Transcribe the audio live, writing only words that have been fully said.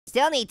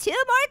Still need 2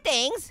 more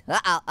things.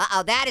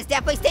 Uh-oh, that is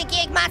definitely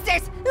stinky ink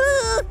monsters.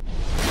 Ooh.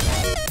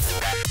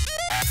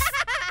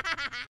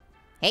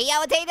 Hey,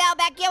 yo, it's Now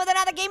back here with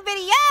another game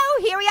video.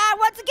 Here we are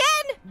once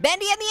again,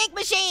 Bendy and the Ink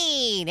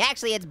Machine.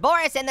 Actually, it's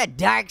Boris and the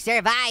Dark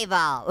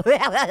Survival.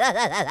 I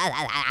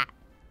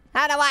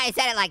don't know why I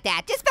said it like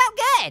that. Just felt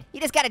good.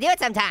 You just gotta do it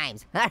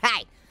sometimes. All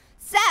right.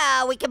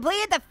 So, we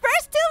completed the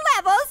first 2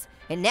 levels,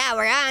 and now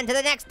we're on to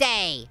the next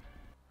day.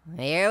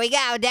 Here we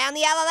go, down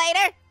the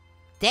elevator.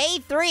 Day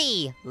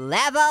 3,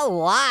 level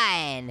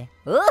 1.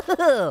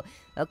 Ooh,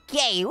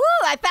 okay, woo,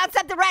 I found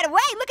something right away.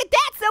 Look at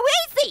that, so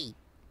easy.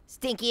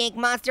 Stinky ink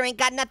monster ain't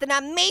got nothing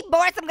on me,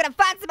 Boris. I'm gonna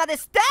find some other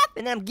stuff,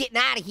 and then I'm getting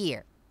out of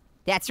here.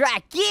 That's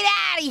right, get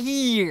out of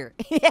here.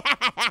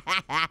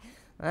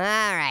 All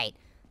right,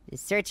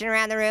 just searching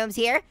around the rooms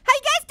here. How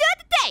you guys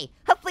doing today?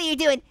 Hopefully you're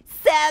doing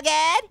so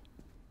good.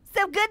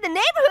 So good in the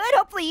neighborhood.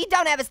 Hopefully you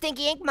don't have a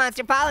stinky ink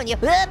monster following you.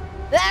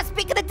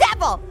 Speak of the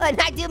devil. And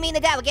I do mean the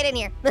devil. Get in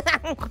here.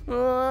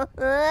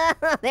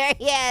 There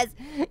he is.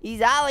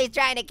 He's always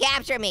trying to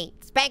capture me.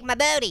 Spank my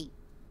booty.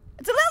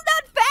 It's a little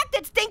known fact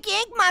that stinky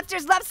ink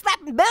monsters love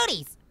slapping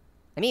booties.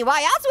 I mean,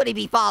 why else would he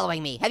be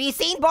following me? Have you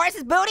seen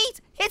Boris's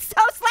booties? It's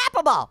so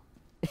slappable.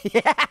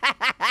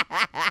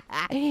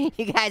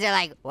 You guys are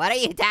like, what are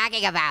you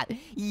talking about?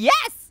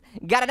 Yes,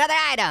 got another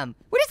item.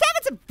 We're just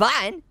having some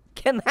fun.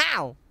 Come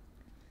on.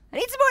 I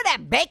need some more of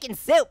that bacon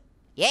soup.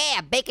 Yeah,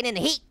 bacon in the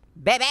heat,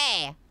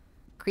 baby.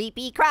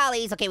 Creepy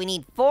crawlies. Okay, we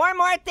need 4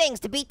 more things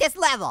to beat this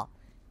level.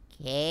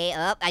 Okay,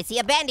 oh, I see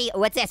a bendy.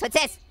 What's this? What's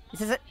this?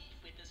 This is a,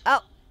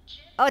 oh,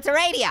 it's a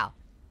radio.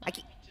 I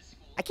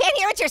can't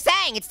hear what you're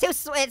saying. It's too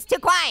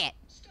quiet.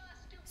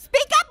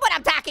 Speak up when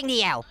I'm talking to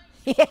you.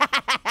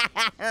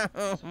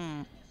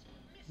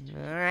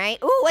 All right.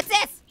 Ooh, what's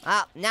this?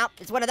 Oh, nope,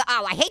 it's one of the,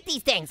 oh, I hate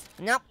these things.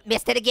 Nope,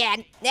 missed it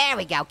again. There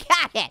we go,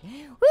 got it.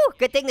 Woo,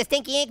 good thing the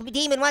stinky ink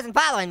demon wasn't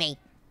following me.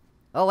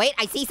 Oh, wait,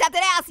 I see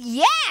something else.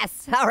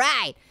 Yes, all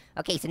right.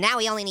 Okay, so now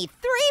we only need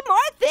 3 more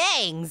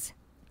things.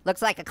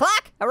 Looks like a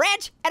clock, a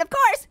wrench, and of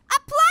course, a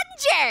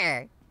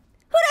plunger.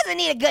 Who doesn't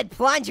need a good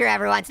plunger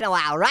every once in a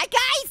while, right,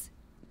 guys?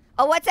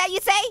 Oh, what's that you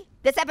say?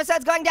 This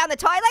episode's going down the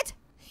toilet?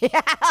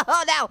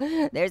 Oh,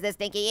 no, there's the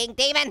stinky ink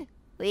demon.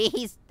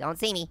 Please, don't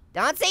see me,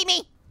 don't see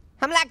me.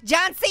 I'm like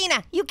John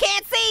Cena. You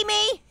can't see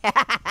me.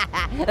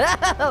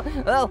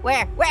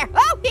 Where?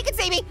 Oh, he can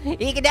see me.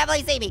 He can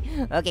definitely see me.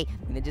 Okay,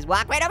 I'm gonna just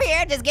walk right over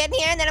here, just get in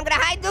here, and then I'm gonna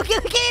hide. Get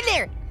in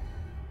there.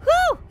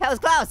 Whew, that was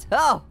close.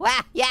 Oh,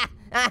 wow, yeah.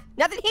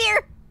 Nothing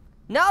here.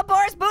 No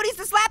Boris booties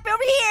to slap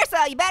over here,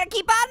 so you better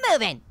keep on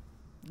moving.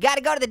 You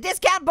gotta go to the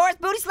discount Boris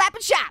booty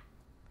slapping shop.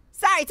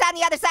 Sorry, it's on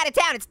the other side of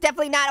town. It's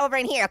definitely not over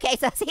in here, okay?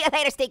 So see you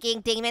later, stinky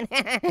ink demon.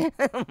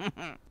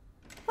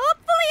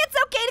 Hopefully it's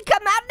okay to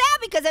come out now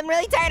because I'm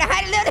really tired of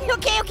hiding.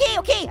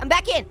 Okay. I'm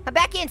back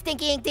in,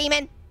 stinky ink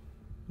demon.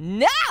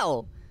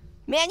 No!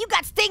 Man, you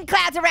got stink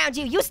clouds around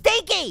you. You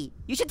stinky.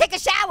 You should take a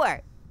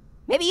shower.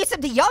 Maybe use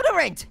some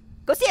deodorant.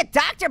 Go see a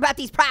doctor about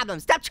these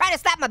problems. Stop trying to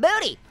slap my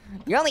booty.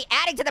 You're only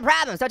adding to the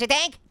problems, don't you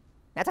think?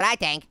 That's what I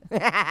think.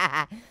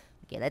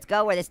 Okay, let's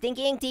go where the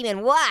stinky ink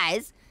demon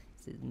was.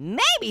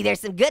 Maybe there's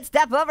some good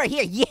stuff over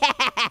here.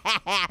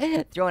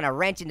 Yeah! Throwing a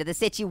wrench into the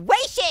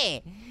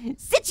situation.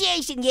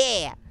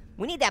 Yeah.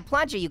 We need that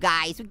plunger, you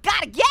guys. We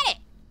gotta get it.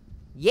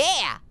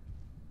 Yeah.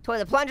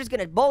 Toilet plunger's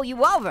gonna bowl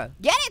you over.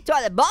 Get it,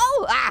 toilet bowl?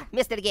 Ah,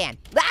 missed it again.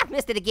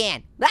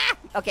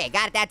 Okay,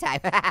 got it that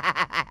time.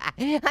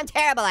 I'm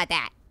terrible at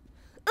that.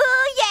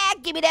 Oh, yeah,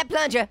 give me that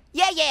plunger.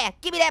 Yeah,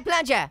 give me that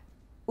plunger.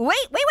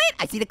 Wait.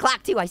 I see the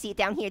clock, too. I see it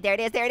down here. There it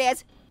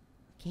is.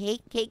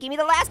 Okay, give me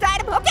the last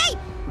item.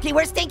 Okay,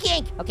 where's Stinky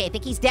Ink? Okay, I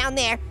think he's down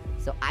there.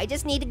 So I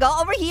just need to go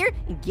over here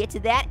and get to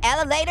that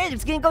elevator.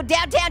 It's gonna go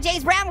downtown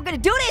James Brown. We're gonna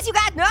do this, you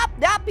guys.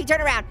 Nope, he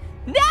turned around.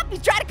 Nope,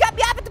 he's trying to cut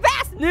me off at the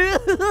pass.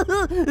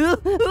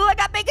 Ooh, I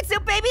got bacon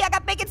soup, baby. I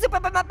got bacon soup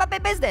up in my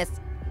business.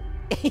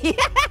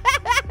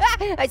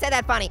 I said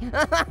that funny.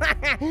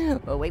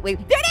 Oh, wait, there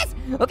it is.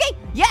 Okay,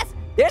 yes,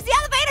 there's the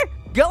elevator.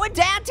 Going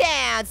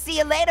downtown. See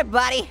you later,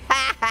 buddy.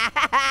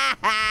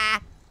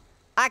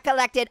 I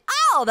collected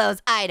all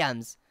those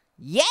items.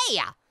 Yeah,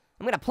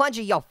 I'm gonna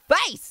plunger your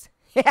face.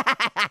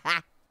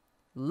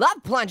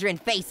 Love plungering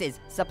faces.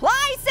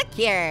 Supply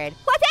secured.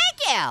 Well, thank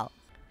you.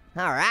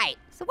 All right,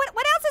 so what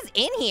else is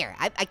in here?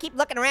 I keep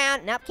looking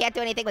around. Nope, can't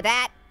do anything with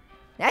that.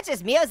 That's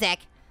just music.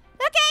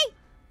 Okay,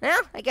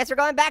 well, I guess we're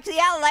going back to the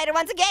elevator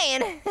once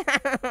again.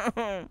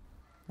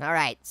 All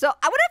right, so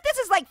I wonder if this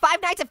is like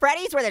Five Nights at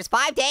Freddy's where there's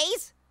 5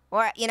 days?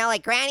 Or, you know,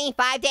 like Granny,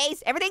 5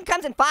 days? Everything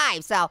comes in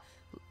 5, so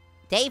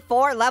day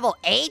 4, level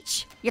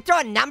H? You're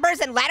throwing numbers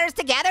and letters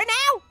together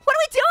now? What are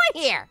we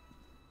doing here?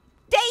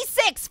 Day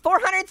 6,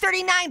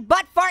 439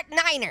 butt fart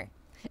niner.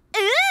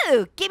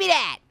 Ooh, give me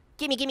that.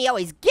 Gimme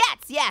always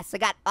gets. Yes, I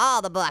got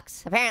all the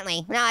books,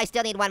 apparently. No, I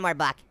still need 1 more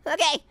book.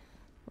 Okay.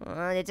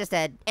 It's just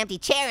an empty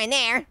chair in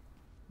there. And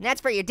that's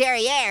for your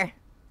derriere.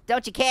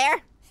 Don't you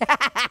care?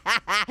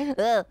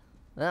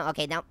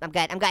 Okay, no, I'm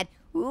good.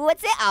 Ooh,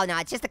 what's it? Oh, no,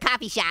 it's just a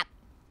coffee shop.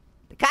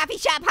 The coffee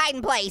shop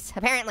hiding place,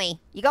 apparently.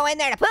 You go in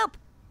there to poop.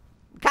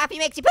 Coffee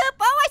makes you poop.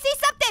 Oh, I see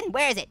something.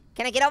 Where is it?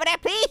 Can I get over there,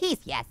 please?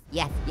 Yes,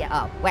 yes, yeah.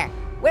 Oh, where?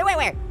 Where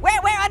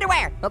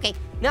underwear? Okay,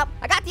 nope,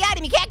 I got the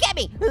item, you can't get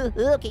me.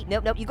 Okay,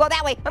 nope, you go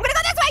that way. I'm gonna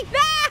go this way.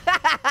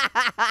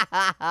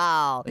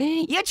 No!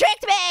 You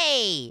tricked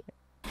me!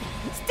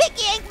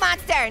 Sticky ink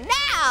monster,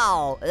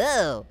 no!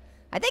 Ooh,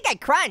 I think I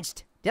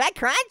crunched. Did I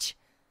crunch?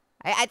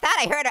 I thought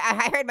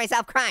I heard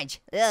myself crunch.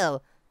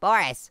 Ooh,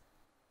 Boris.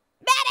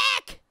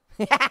 Medic!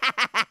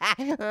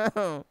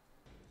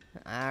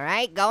 All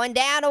right, going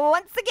down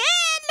once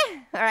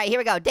again. All right, here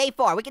we go, day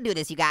 4. We can do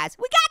this, you guys.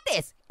 We got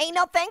this. Ain't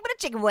no thing but a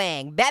chicken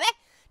wing, baby.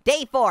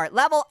 Day 4,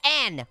 level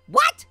N.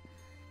 What?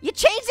 You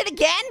changed it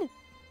again?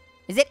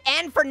 Is it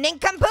N for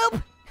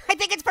nincompoop? I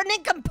think it's for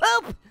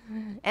nincompoop.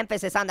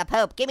 Emphasis on the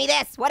poop. Give me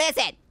this. What is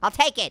it? I'll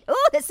take it.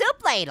 Ooh, the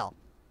soup ladle.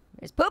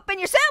 There's poop in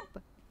your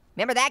soup.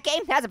 Remember that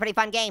game? That was a pretty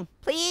fun game.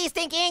 Please,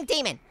 Stinky Ink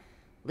Demon.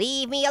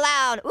 Leave me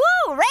alone.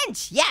 Ooh,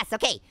 wrench. Yes,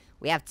 okay.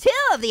 We have 2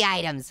 of the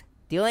items.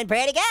 Doing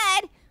pretty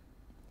good.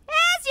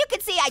 As you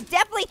can see, I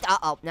definitely,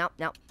 no.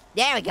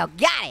 There we go,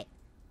 got it.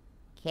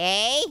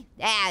 Okay,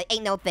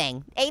 ain't no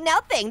thing.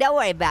 Don't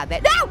worry about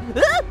that. No!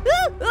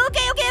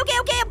 Okay,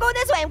 I'm going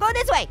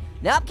this way.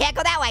 Nope, can't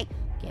go that way.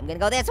 Okay, I'm gonna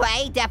go this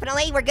way,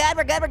 definitely. We're good,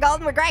 we're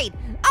golden, we're great.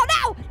 Oh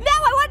no,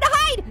 I wanted to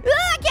hide.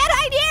 I can't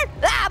hide here.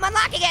 I'm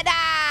unlocking it.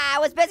 I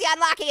was busy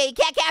unlocking it. You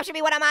can't capture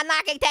me when I'm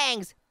unlocking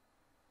things.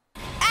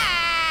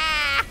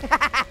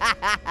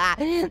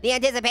 The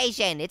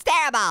anticipation, it's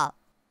terrible.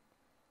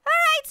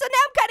 Alright, so now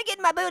I'm kind of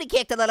getting my booty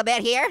kicked a little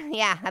bit here.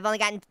 Yeah, I've only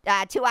gotten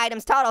 2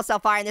 items total so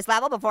far in this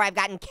level before I've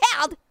gotten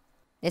killed.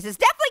 This is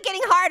definitely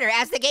getting harder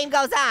as the game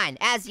goes on,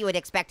 as you would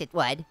expect it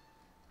would.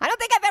 I don't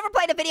think I've ever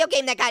played a video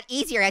game that got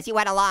easier as you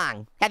went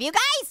along. Have you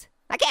guys?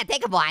 I can't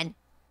think of one.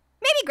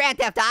 Maybe Grand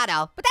Theft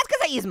Auto, but that's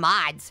because I use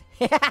mods.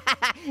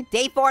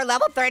 Day 4,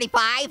 level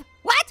 35.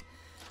 What?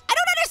 I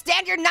don't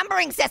understand your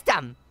numbering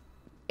system.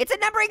 It's a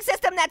numbering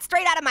system that's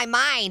straight out of my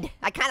mind.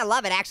 I kind of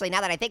love it, actually, now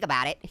that I think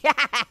about it.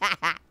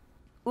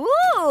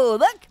 Ooh,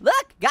 look,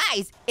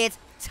 guys, it's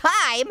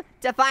time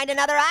to find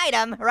another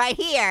item right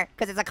here,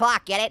 because it's a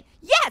clock, get it?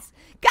 Yes,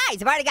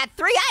 guys, I've already got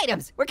 3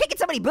 items. We're kicking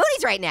so many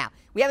booties right now.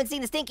 We haven't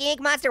seen the Stinky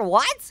Ink Monster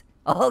once?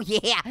 Oh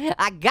yeah,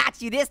 I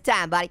got you this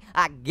time, buddy,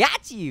 I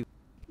got you.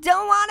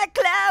 Don't wanna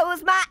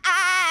close my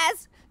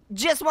eyes,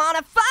 just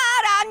wanna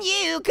fart on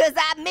you, cause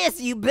I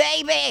miss you,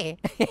 baby.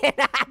 And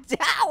I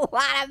don't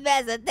wanna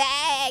miss a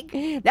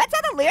thing. That's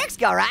how the lyrics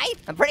go, right?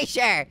 I'm pretty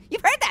sure.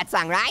 You've heard that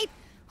song, right?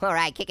 All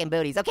right, kicking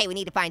booties. Okay, we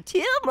need to find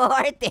 2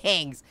 more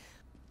things.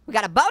 We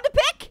got a bone to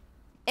pick,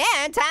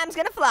 and time's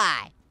gonna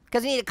fly.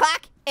 Because we need a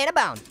clock and a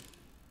bone.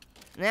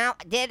 No,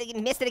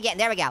 missed it again.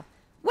 There we go.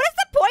 What is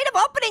the point of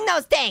opening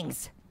those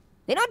things?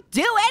 They don't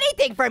do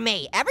anything for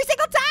me every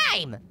single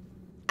time.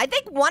 I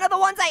think one of the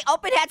ones I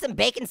opened had some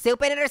bacon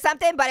soup in it or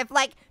something, but if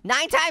like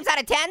 9 times out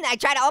of 10 I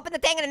try to open the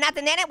thing and there's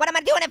nothing in it, what am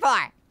I doing it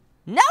for?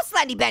 No,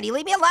 Slendy Bendy,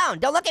 leave me alone.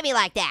 Don't look at me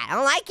like that. I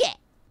don't like it.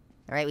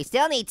 All right, we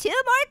still need 2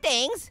 more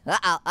things.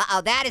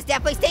 Uh-oh, that is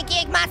definitely Stinky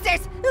Ink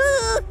Monsters.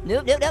 Ooh,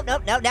 nope.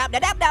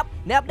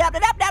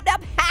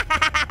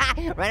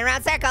 Running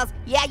around circles.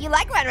 Yeah, you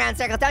like running around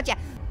circles, don't you?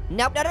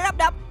 Nope.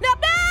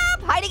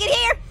 Hiding it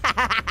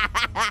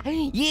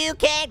here. You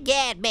can't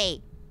get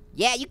me.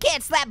 Yeah, you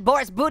can't slap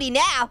Boris' booty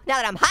now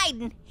that I'm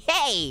hiding.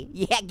 Hey,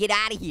 yeah, get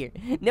out of here.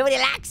 Nobody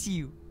likes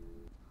you.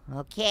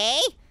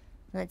 Okay,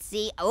 let's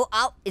see.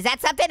 Oh, is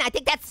that something? I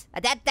think that's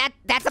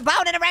a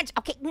bone and a wrench.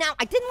 Okay, no,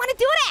 I didn't want to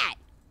do that.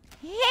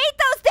 I hate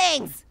those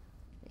things.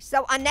 They're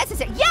so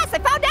unnecessary. Yes, I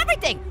found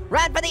everything.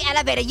 Run for the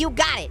elevator, you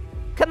got it.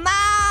 Come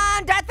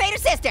on, Darth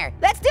Vader's sister.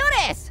 Let's do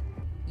this.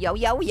 Yo,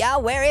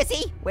 where is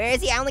he?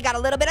 I only got a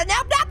little bit of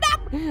nope.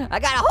 I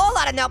got a whole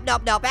lot of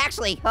nope,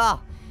 actually. Oh,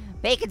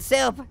 bacon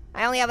soup.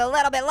 I only have a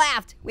little bit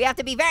left. We have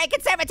to be very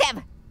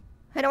conservative.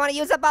 I don't want to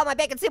use up all my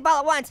bacon soup all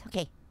at once.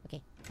 Okay.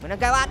 I'm gonna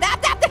go out.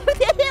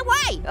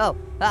 Why? Oh,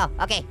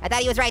 okay. I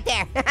thought he was right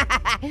there.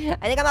 I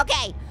think I'm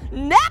okay.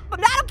 Nope, I'm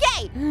not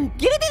okay.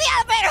 Get into the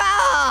elevator.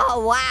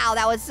 Oh, wow,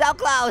 that was so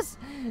close.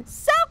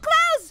 So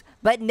close,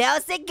 but no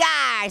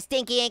cigar,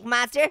 Stinky Ink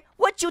Monster.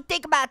 What you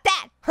think about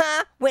that,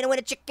 huh? Winner with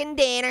a chicken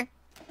dinner.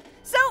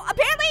 So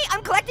apparently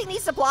I'm collecting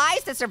these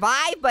supplies to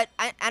survive, but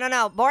I don't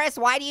know. Boris,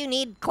 why do you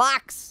need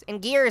clocks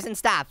and gears and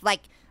stuff?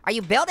 Like, are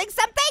you building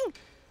something?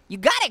 You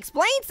gotta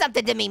explain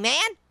something to me,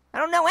 man. I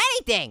don't know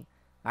anything.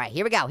 All right,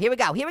 here we go.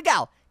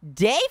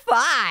 Day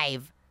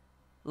 5,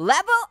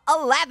 level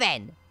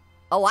 11.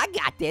 Oh, I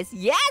got this,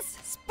 yes.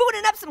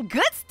 Spooning up some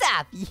good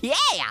stuff,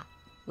 yeah.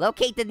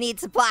 Locate the needed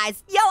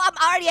supplies. Yo, I'm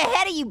already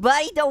ahead of you,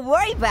 buddy. Don't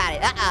worry about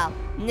it. Uh-oh.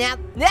 No.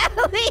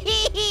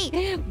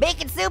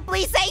 Bacon soup,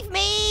 please save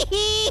me.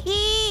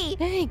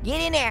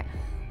 Get in there.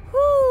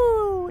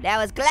 Whoo, that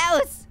was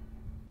close.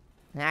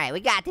 All right, we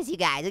got this, you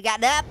guys. We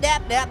got up.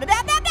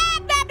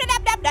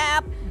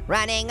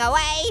 Running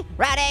away.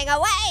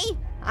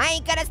 I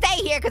ain't gonna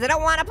stay here because I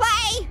don't want to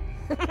play.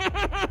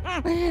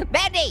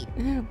 Bendy,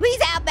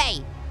 please help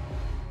me.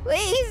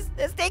 Please,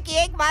 the Stinky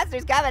Ink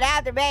Monster's coming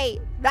after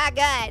me. Not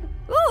good.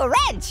 Ooh, a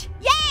wrench,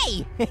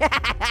 yay!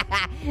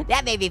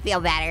 That made me feel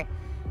better.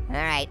 All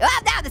right.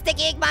 Oh, no, the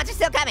sticky ink monster's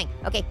still coming.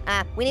 Okay,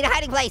 we need a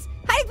hiding place.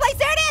 Hiding place,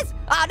 there it is.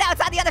 Oh, no,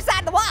 it's on the other side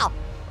of the wall.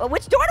 Well,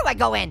 which door do I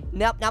go in?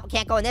 Nope,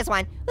 can't go in this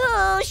one.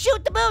 Oh,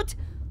 shoot the boot.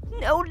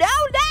 No.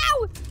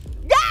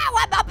 No,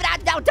 I'm open.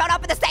 Don't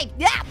open the safe.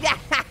 Yeah.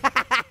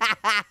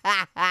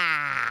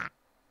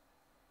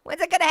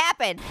 When's it gonna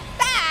happen?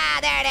 Ah,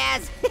 there it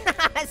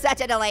is.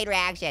 Such a delayed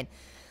reaction.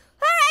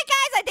 All right,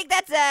 guys, I think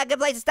that's a good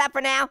place to stop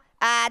for now.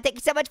 Thank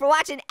you so much for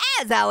watching,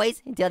 as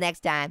always. Until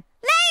next time,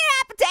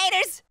 later,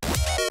 potatoes.